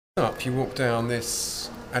Up, you walk down this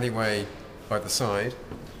alleyway by the side,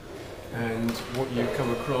 and what you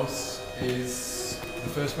come across is the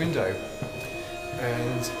first window.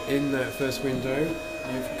 And in that first window,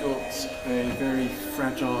 you've got a very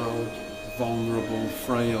fragile, vulnerable,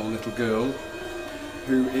 frail little girl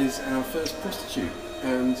who is our first prostitute.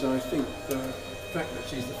 And I think the fact that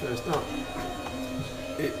she's the first up,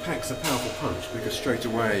 it packs a powerful punch, because straight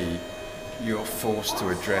away you're forced to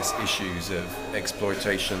address issues of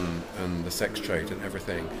exploitation and the sex trade and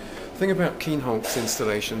everything. The thing about Kienholz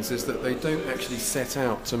installations is that they don't actually set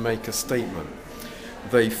out to make a statement.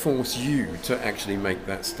 They force you to actually make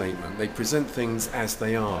that statement. They present things as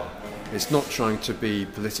they are. It's not trying to be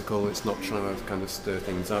political, it's not trying to kind of stir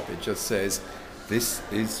things up. It just says, this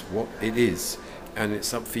is what it is. And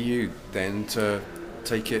it's up for you then to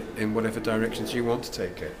take it in whatever directions you want to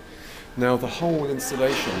take it. Now, the whole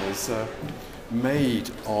installation is made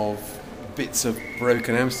of bits of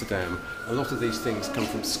broken Amsterdam. A lot of these things come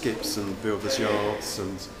from skips and builders' yards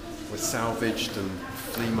and were salvaged, and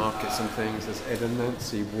flea markets and things, as Ed and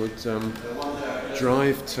Nancy would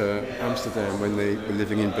drive to Amsterdam when they were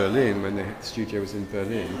living in Berlin, when their studio was in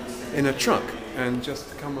Berlin, in a truck, and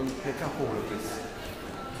just come and pick up all of this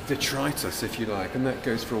detritus, if you like. And that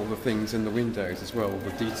goes for all the things in the windows as well. All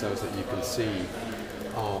the details that you can see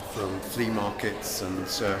are from flea markets and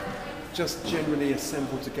just generally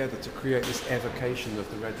assembled together to create this evocation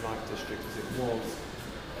of the red light district as it was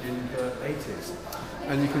in the 80s.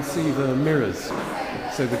 And you can see the mirrors,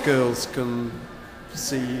 so the girls can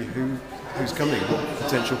see who's coming, what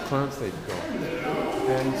potential clients they've got.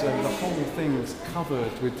 And the whole thing is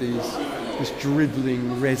covered with this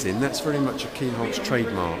dribbling resin. That's very much a Kienholz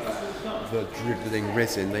trademark, the dribbling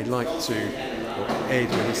resin. They like to, Ed,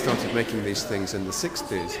 when he started making these things in the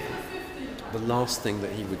 60s, the last thing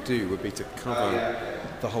that he would do would be to cover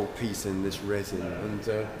the whole piece in this resin, and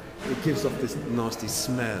it gives off this nasty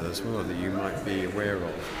smell as well that you might be aware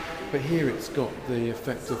of. But here it's got the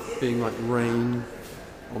effect of being like rain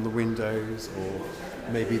on the windows, or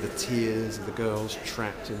maybe the tears of the girls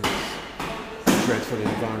trapped in this dreadful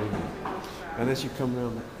environment. And as you come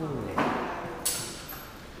round the corner,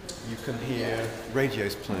 you can hear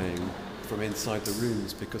radios playing from inside the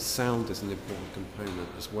rooms, because sound is an important component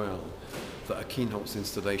as well. That a Kienholz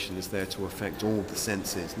installation is there to affect all the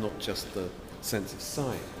senses, not just the sense of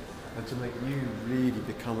sight, and to make you really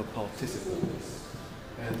become a participant.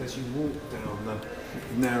 And as you walk down the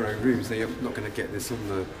narrow rooms, now you're not going to get this on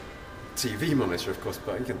the TV monitor, of course,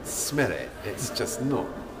 but you can smell it. It's just not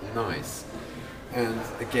nice. And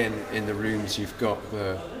again, in the rooms, you've got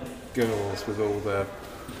the girls with all the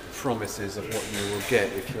promises of what you will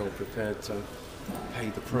get if you're prepared to pay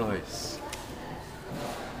the price.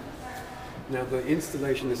 Now, the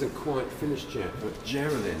installation isn't quite finished yet, but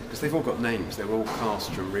Geraldine, because they've all got names, they're all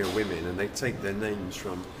cast from real women, and they take their names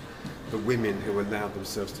from the women who allowed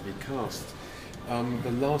themselves to be cast.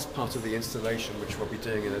 The last part of the installation, which we'll be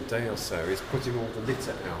doing in a day or so, is putting all the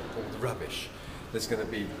litter out, all the rubbish. There's going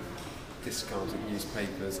to be discarded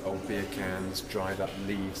newspapers, old beer cans, dried up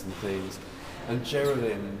leaves and things. And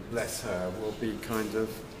Geraldine, bless her, will be kind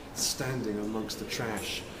of standing amongst the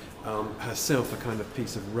trash, herself a kind of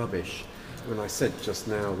piece of rubbish. When I said just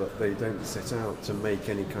now that they don't set out to make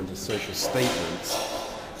any kind of social statements,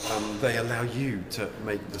 they allow you to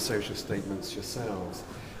make the social statements yourselves.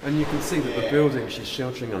 And you can see that the building she's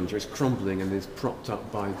sheltering under is crumbling and is propped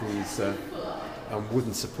up by these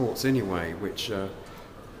wooden supports anyway, which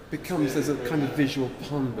there's a kind of visual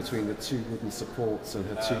pun between the two wooden supports and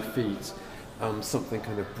her 2 feet, something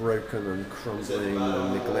kind of broken and crumbling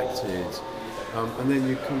and neglected. And then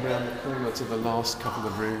you come round the corner to the last couple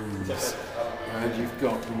of rooms, and you've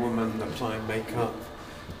got the woman applying makeup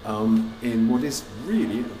in what is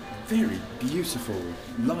really very beautiful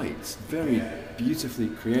light, very beautifully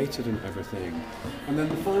created and everything. And then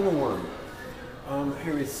the final one,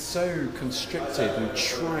 who is so constricted and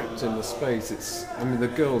trapped in the space. The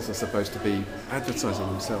girls are supposed to be advertising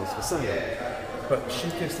themselves for sale, but she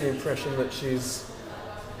gives the impression that she's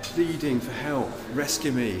pleading for help.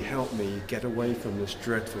 Rescue me, help me, get away from this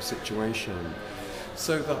dreadful situation.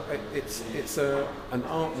 So that it's an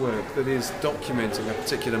artwork that is documenting a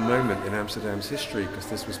particular moment in Amsterdam's history, because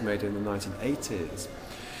this was made in the 1980s.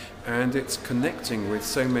 And it's connecting with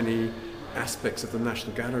so many aspects of the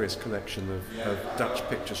National Gallery's collection of Dutch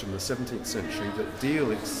pictures from the 17th century that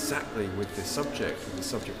deal exactly with the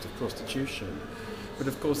subject of prostitution. But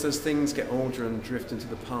of course, as things get older and drift into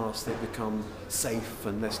the past, they become safe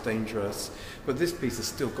and less dangerous. But this piece has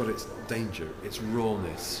still got its danger, its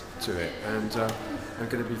rawness to it. And I'm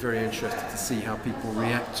going to be very interested to see how people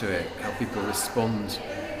react to it, how people respond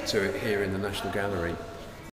to it here in the National Gallery.